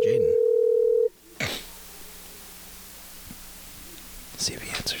Jaden. See if he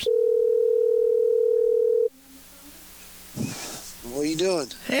answers. What are you doing?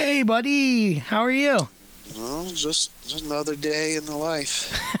 Hey, buddy. How are you? Well, just another day in the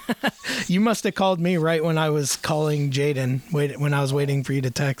life. You must have called me right when I was calling Jaden, when I was waiting for you to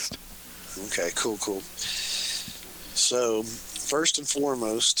text. Okay, cool. So, first and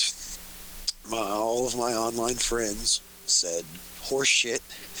foremost, all of my online friends said, horse shit,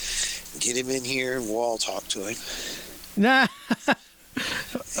 get him in here and we'll all talk to him. Nah.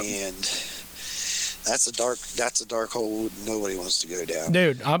 And that's a dark hole nobody wants to go down.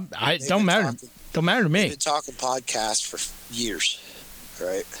 Dude, don't matter. Don't matter to We've me. been talking podcasts for years,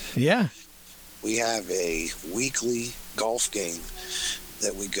 right? Yeah. We have a weekly golf game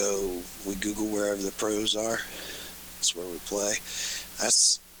that we Google wherever the pros are. That's where we play.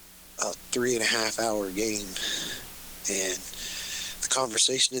 That's a 3.5 hour game. And the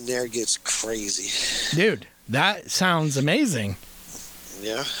conversation in there gets crazy. Dude, that sounds amazing.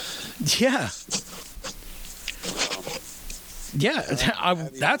 Yeah. Yeah. Yeah,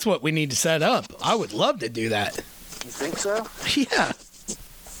 that's what we need to set up. I would love to do that. You think so? Yeah.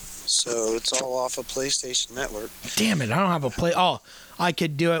 So it's all off of PlayStation Network. Damn it, I don't have a play. Oh, I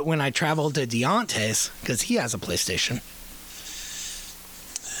could do it when I travel to Deontay's because he has a PlayStation.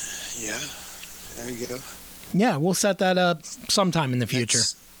 Yeah. There you go. Yeah, we'll set that up sometime in the future.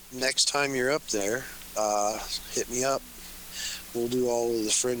 Next time you're up there, hit me up. We'll do all of the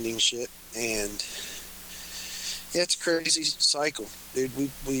friending shit. And yeah, it's a crazy cycle, dude.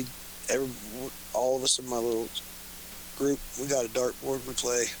 All of us in my little group, we got a dartboard. We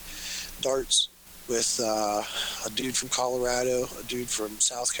play darts with a dude from Colorado, a dude from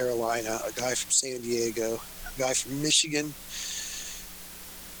South Carolina, a guy from San Diego, a guy from Michigan.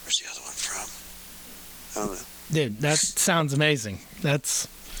 Where's the other one from? I don't know. Dude, that sounds amazing.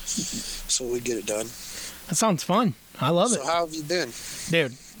 So we get it done. That sounds fun. I love it. So how have you been?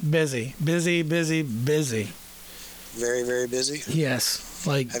 Dude, busy. Very, very busy? Yes.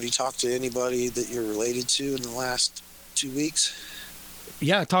 Like, Have you talked to anybody that you're related to in the last 2 weeks,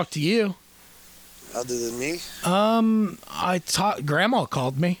 yeah, I talked to you. other than me? Grandma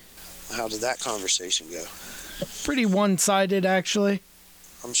called me. How did that conversation go? Pretty one-sided, actually.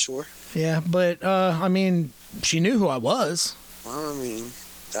 I'm sure. Yeah, but, I mean, she knew who I was. Well, I mean,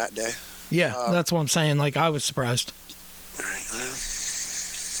 that day. Yeah, that's what I'm saying. Like, I was surprised. All right,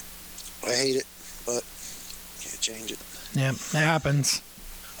 well, I hate it, but can't change it. Yeah, it happens.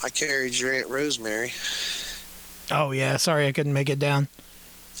 I carried your Aunt Rosemary. Oh, yeah, sorry I couldn't make it down.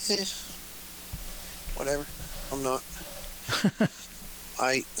 Whatever. I'm not.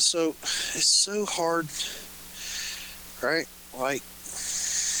 So it's so hard, right? Like,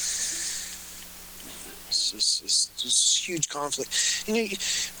 it's just huge conflict. You know,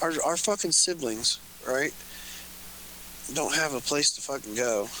 our fucking siblings, right, don't have a place to fucking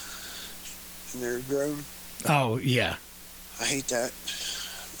go, and they're grown. Oh, yeah. I hate that.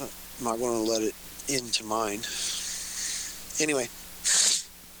 I'm not going to let it into mine. Anyway.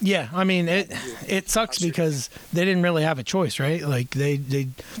 Yeah, I mean, it sucks because they didn't really have a choice, right? Like, they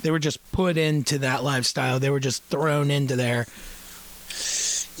were just put into that lifestyle. They were just thrown into there.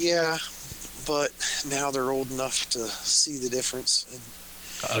 Yeah, but now they're old enough to see the difference. And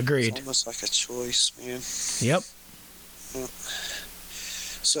Agreed. it's almost like a choice, man. Yep.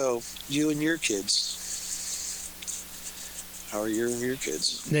 So, you and your kids. How are you and your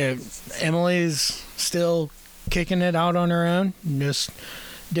kids? Yeah, Emily's still kicking it out on her own, just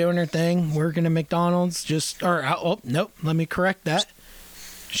doing her thing, working at McDonald's. Nope, let me correct that.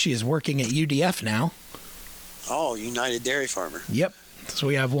 She is working at UDF now. Oh, United Dairy Farmer. Yep. So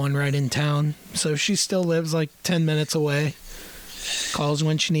we have one right in town. So she still lives like 10 minutes away. Calls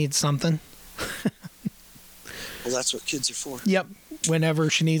when she needs something. Well, that's what kids are for. Yep. Whenever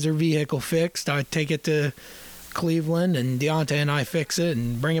she needs her vehicle fixed, I take it to Cleveland, and Deontay and I fix it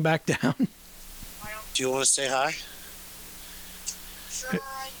and bring it back down. Do you want to say hi? Sure,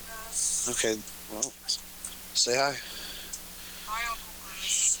 I guess. Okay, well, say hi. Hi, Uncle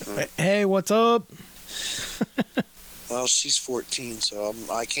Chris. Hey, what's up? Well, she's 14, so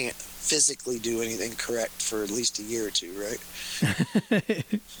I can't physically do anything correct for at least a year or two, right?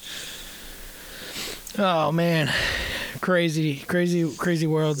 Oh man, crazy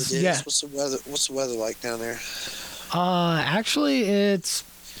worlds. It is. Yeah. What's the weather like down there? Actually,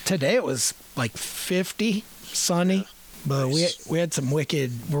 today it was like 50, sunny, but Nice. we had some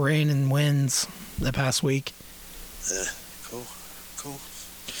wicked rain and winds the past week. Cool.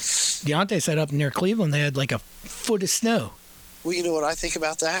 Deontay said up near Cleveland they had like a foot of snow. Well, you know what I think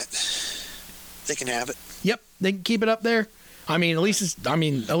about that? They can have it. Yep, they can keep it up there. I mean, at least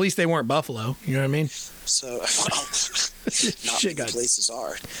they weren't Buffalo. You know what I mean? So, not Shit many got- places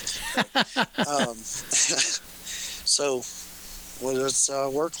are. So, what does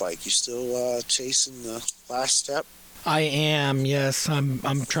work like? You still chasing the last step? I am, yes.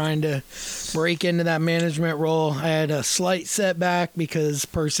 I'm trying to break into that management role. I had a slight setback because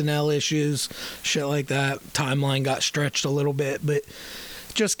personnel issues, shit like that. Timeline got stretched a little bit, but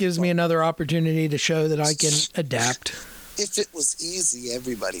just gives me another opportunity to show that I can adapt. If it was easy,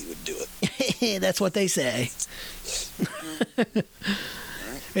 everybody would do it. That's what they say.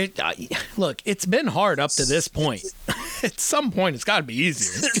 Look, it's been hard up to this point. At some point, it's got to be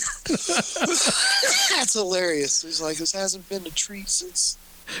easier. That's hilarious. It's like, this hasn't been a treat since...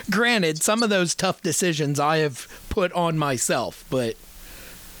 Granted, some of those tough decisions I have put on myself, but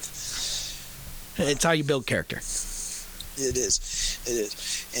it's how you build character. It is.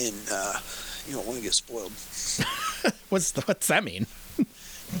 And you don't want to get spoiled. What's that mean?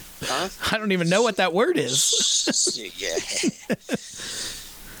 Huh? I don't even know what that word is. Yeah.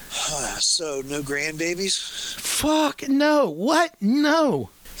 So, no grandbabies? Fuck no. What? No.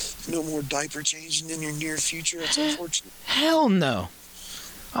 No more diaper changing in your near future? That's unfortunate. Hell no.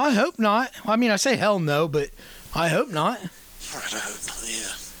 I hope not. I mean, I say hell no, but I hope not. All right, I hope not,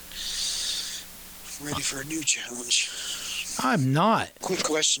 yeah. Ready for a new challenge. I'm not. Quick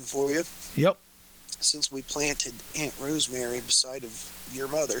question for you. Yep. Since we planted Aunt Rosemary beside of your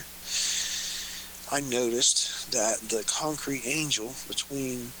mother, I noticed that the concrete angel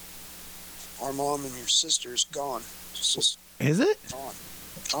between our mom and your sister is gone. It's just Is it?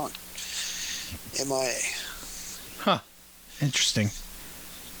 gone. MIA. Huh. Interesting.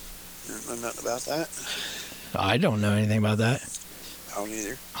 You don't know nothing about that? I don't know anything about that. I don't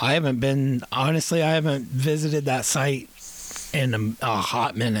either. I haven't visited that site in a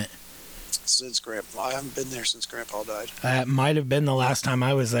hot minute. Since Grandpa, I haven't been there since Grandpa died. That might have been the last time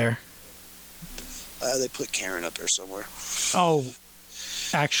I was there. They put Karen up there somewhere. Oh,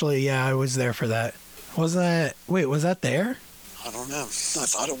 actually, yeah, I was there for that. Was that there? I don't know. I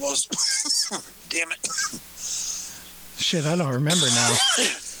thought it was. Damn it. Shit, I don't remember now.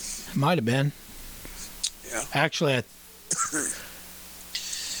 Might have been. Yeah. Actually,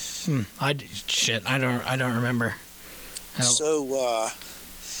 I don't remember. So,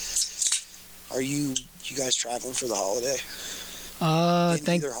 are you guys traveling for the holiday?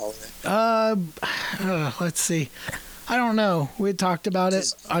 Either holiday. Let's see. I don't know. We had talked about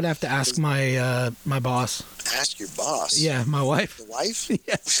it. I'd have to ask my my boss. Ask your boss. Yeah, my wife. The wife?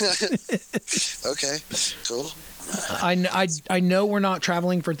 Yeah. Okay, cool. I know we're not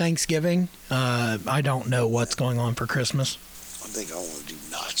traveling for Thanksgiving. I don't know what's going on for Christmas. I think I want to do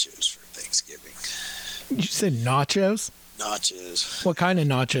nachos for Thanksgiving. You said nachos? Nachos. What kind of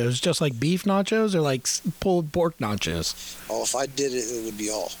nachos? Just like beef nachos or like pulled pork nachos? Oh, if I did it, it would be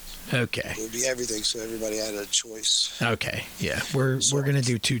all. Okay. It would be everything, so everybody had a choice. Okay. Yeah, we're gonna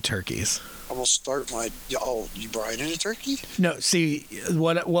do 2 turkeys. I'm gonna start my. Oh, you brought in a turkey? No, see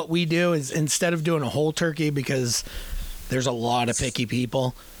what we do is instead of doing a whole turkey because there's a lot of picky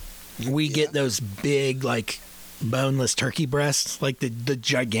people, we get those big like boneless turkey breasts, like the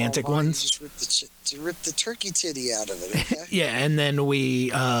gigantic ones. You just rip the turkey titty out of it. Okay? Yeah, and then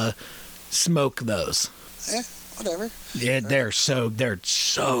we smoke those. Whatever. Yeah, they're so good.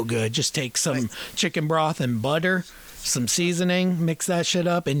 Just take some chicken broth and butter, some seasoning, mix that shit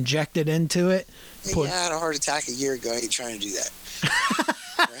up, inject it into it. I had a heart attack a year ago. I ain't trying to do that.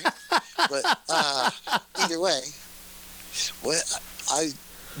 Right? But either way,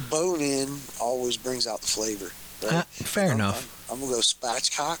 bone in always brings out the flavor. Right? Fair enough. I'm gonna go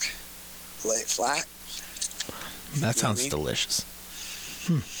spatchcock, lay it flat. That sounds I mean? delicious.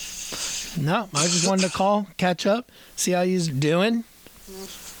 No, I just wanted to call, catch up, see how you're doing.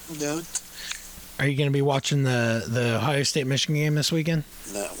 No. Are you going to be watching the Ohio State Michigan game this weekend?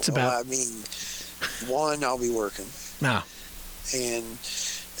 No. It's about. I mean, one, I'll be working, No. and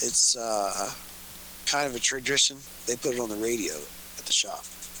it's kind of a tradition. They put it on the radio at the shop.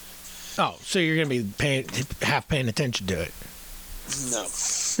 Oh, so you're going to be half paying attention to it. No.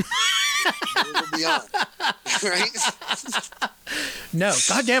 It'll be on. Right? No.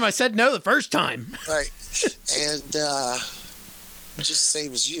 Goddamn, I said no the first time. Right. And just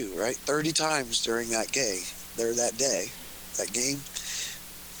same as you, right? 30 times during that game, that game,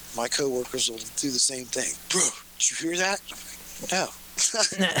 my coworkers will do the same thing. Bro, did you hear that? No.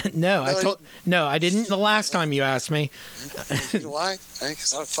 No, I didn't the last time you asked me. You know why?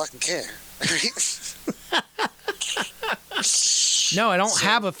 Because I don't fucking care. Right? No, I don't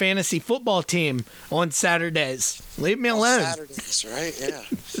have a fantasy football team on Saturdays. Leave me alone. Saturdays, right? Yeah.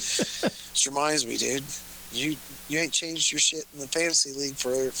 This reminds me, dude. You ain't changed your shit in the fantasy league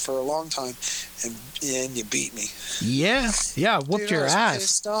for a long time, and you beat me. Yeah, I whooped Dude, your I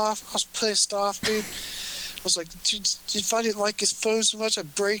ass. was pissed off, dude. I was like, dude, if I didn't like his phone so much,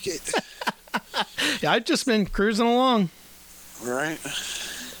 I'd break it. Yeah, I've just been cruising along. Right?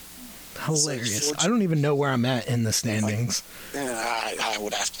 Hilarious. Like I don't even know where I'm at in the standings. Yeah, I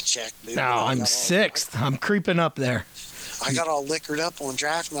would have to check, dude. No, I'm sixth. I'm creeping up there. I got all liquored up on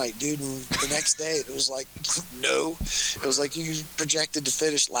draft night, dude, and the next day it was like, no. It was like you projected to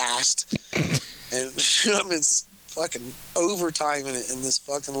finish last. And I'm in fucking overtime in this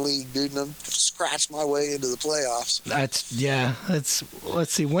fucking league, dude, and I'm scratched my way into the playoffs.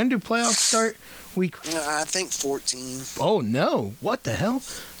 Let's see, when do playoffs start? Week, I think 14. oh no, what the hell?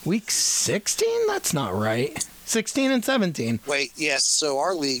 Week 16? That's not right. 16 and 17. Wait, yes, so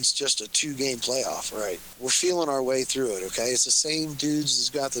our league's just a 2-game playoff, right? We're feeling our way through it, okay? It's the same dudes that's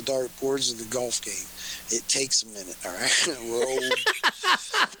got the dartboards and the golf game. It takes a minute, all right? We're old.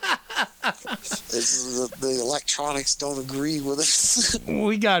 The electronics don't agree with us.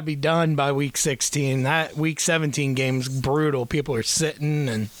 We got to be done by week 16. That week 17 game's brutal. People are sitting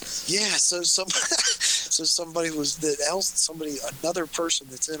and Yeah, so another person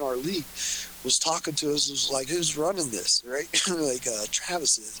that's in our league was talking to us, was like, who's running this, right? Like,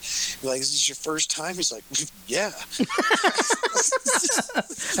 Travis is. We're like, is this your first time? He's like, yeah.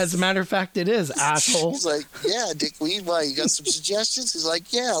 as a matter of fact, it is, asshole. He's like, yeah, Dickweed, why, you got some suggestions? He's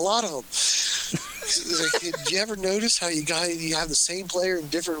like, yeah, a lot of them. He's like, did you ever notice how you have the same player in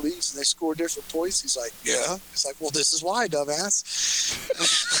different leagues and they score different points? He's like, yeah. He's like, well, this is why, dumbass.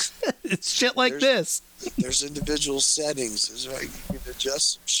 It's shit like this. There's individual settings. It's like, you can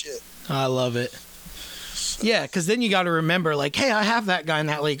adjust some shit. I love it. Yeah, because then you got to remember, like, hey, I have that guy in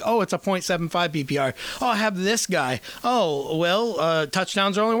that league. Oh, it's a 0.75 PPR. Oh, I have this guy. Oh, well,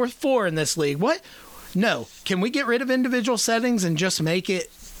 touchdowns are only worth 4 in this league. What? No. Can we get rid of individual settings and just make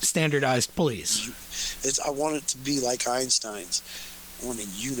it standardized, please? I want it to be like Einstein's. I want to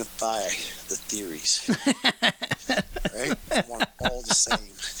unify the theories. Right? I want it all the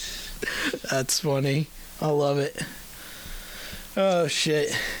same. That's funny. I love it. Oh,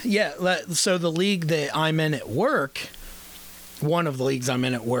 shit. Yeah, so the league that I'm in at work, one of the leagues I'm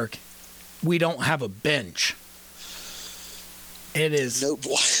in at work, we don't have a bench. It is no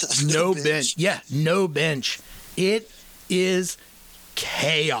bench. Yeah, no bench. It is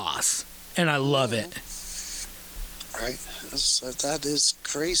chaos, and I love it. Right? That is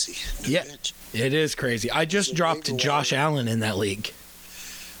crazy. No Yeah, bench. it is crazy. I just dropped Josh Allen in that league.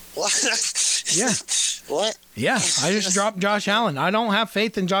 What? Yeah. What? Yeah, I just dropped Josh Allen. I don't have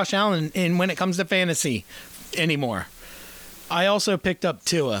faith in Josh Allen when it comes to fantasy anymore. I also picked up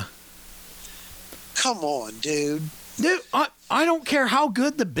Tua. Come on, dude. Dude, I don't care how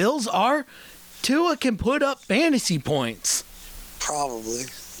good the Bills are. Tua can put up fantasy points. Probably.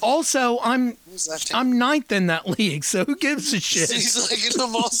 Also, I'm Who's left I'm ninth in that league, so who gives a shit? He's like, and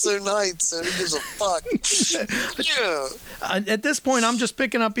I'm also ninth, so who gives a fuck? Yeah. At this point, I'm just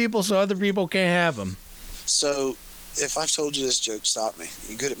picking up people so other people can't have them. So, if I've told you this joke, stop me.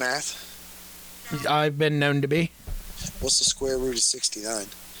 You good at math? I've been known to be. What's the square root of 69?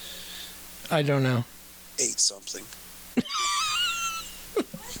 I don't know. 8 something.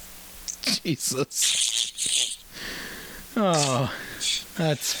 Jesus. Oh,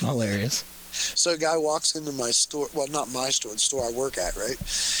 that's hilarious. So a guy walks into my store, well, not my store, the store I work at, right?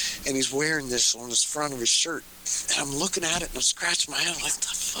 And he's wearing this on the front of his shirt. And I'm looking at it and I'm scratching my head. I'm like, what the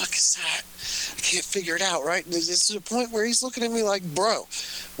fuck is that? I can't figure it out, right? And it's to the point where he's looking at me like, bro,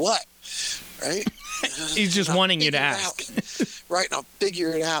 what? Right? He's just wanting you to ask. Right, and I'll figure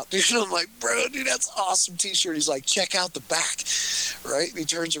it out. Dude, and I'm like, bro, dude, that's an awesome t-shirt. He's like, check out the back. Right? And he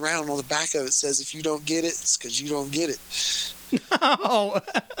turns around, and on the back of it says, if you don't get it, it's because you don't get it. Oh.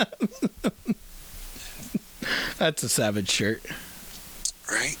 That's a savage shirt.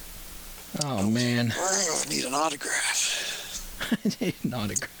 Right? Oh, man. Bro, I need an autograph. I need an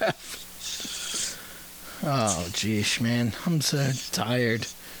autograph. Oh, geesh, man. I'm so tired.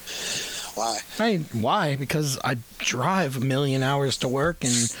 Why? Why? Because I drive 1 million hours to work,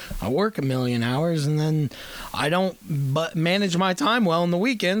 and I work 1 million hours, and then I don't manage my time well on the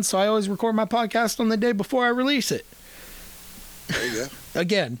weekends, so I always record my podcast on the day before I release it. There you go.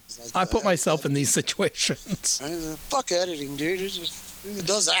 Again, I put myself in these situations. Fuck editing, dude. Who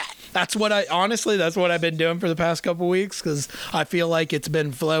does that? That's what I've been doing for the past couple weeks, because I feel like it's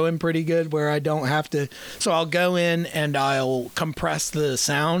been flowing pretty good where I don't have to. So I'll go in and I'll compress the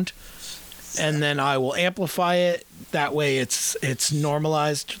sound and then I will amplify it. That way, it's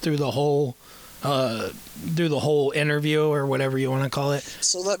normalized through the whole interview or whatever you want to call it.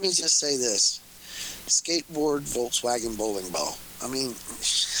 So let me just say this: skateboard, Volkswagen bowling ball. I mean,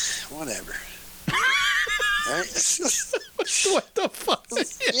 whatever. Right? What the fuck?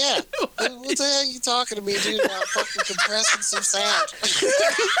 Yeah. What the hell are you talking to me, dude, about fucking compressing some sound?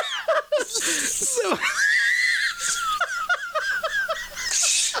 So,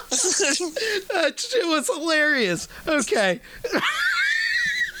 that shit was hilarious. Okay.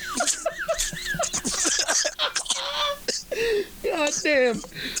 God damn.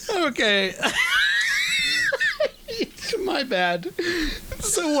 Okay. My bad.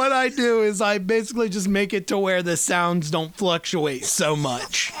 So what I do is I basically just make it to where the sounds don't fluctuate so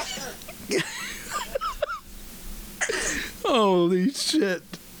much. Holy shit.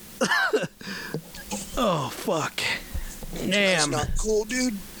 Oh, fuck. That's Damn. not cool,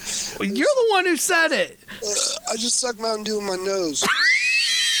 dude. You're the one who said it. I just sucked Mountain Dew in my nose.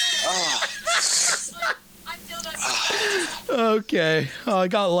 I feel that. Okay. Oh, I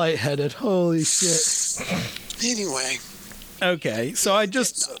got lightheaded. Holy shit. Anyway. Okay, so I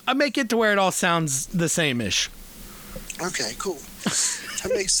make it to where it all sounds the same-ish. Okay, cool.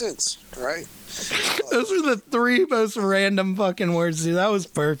 That makes sense, right? Those are the three most random fucking words, dude. That was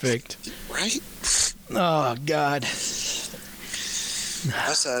perfect. Right? Oh, God.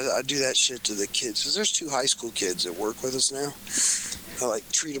 I do that shit to the kids. Because there's 2 high school kids that work with us now. I like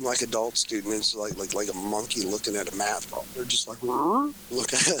treat them like adult students, like a monkey looking at a math problem. They're just like,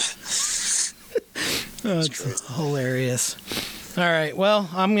 look at it. Oh, it's hilarious. All right, well,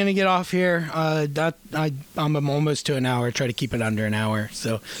 I'm gonna get off here. I'm almost to an hour. Try to keep it under an hour.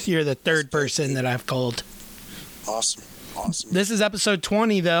 So you're the third person that I've called. Awesome. This is episode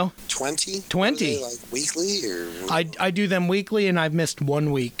 20, though. 20? 20. Are they, like weekly or? I do them weekly, and I've missed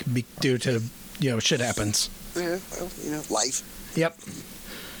 1 week due to shit happens. Yeah, well, life. Yep.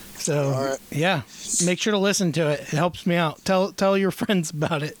 So All right. yeah, make sure to listen to it. It helps me out. Tell your friends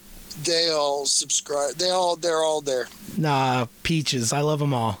about it. They all subscribe. They're all there. Nah, peaches. I love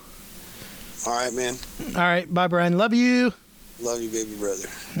them all. All right, man. All right, bye, Brian. Love you. Love you, baby brother.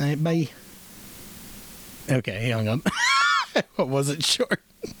 All right, bye. Okay, he hung up. What was it short?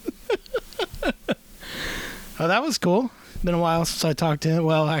 Oh, that was cool. Been a while since I talked to him.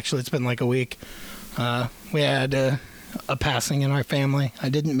 Well, actually, it's been like a week. We had a passing in our family. I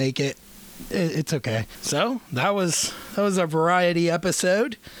didn't make it. It's okay. So that was a variety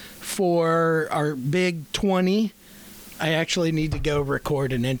episode for our big 20. I actually need to go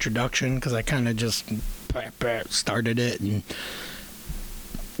record an introduction because I kind of just started it and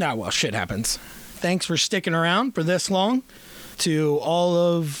shit happens. Thanks for sticking around for this long. To all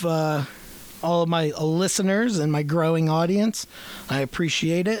of my listeners and my growing audience, I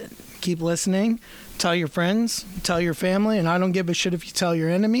appreciate it. Keep listening. Tell your friends, tell your family, and I don't give a shit if you tell your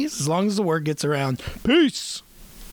enemies as long as the word gets around. Peace!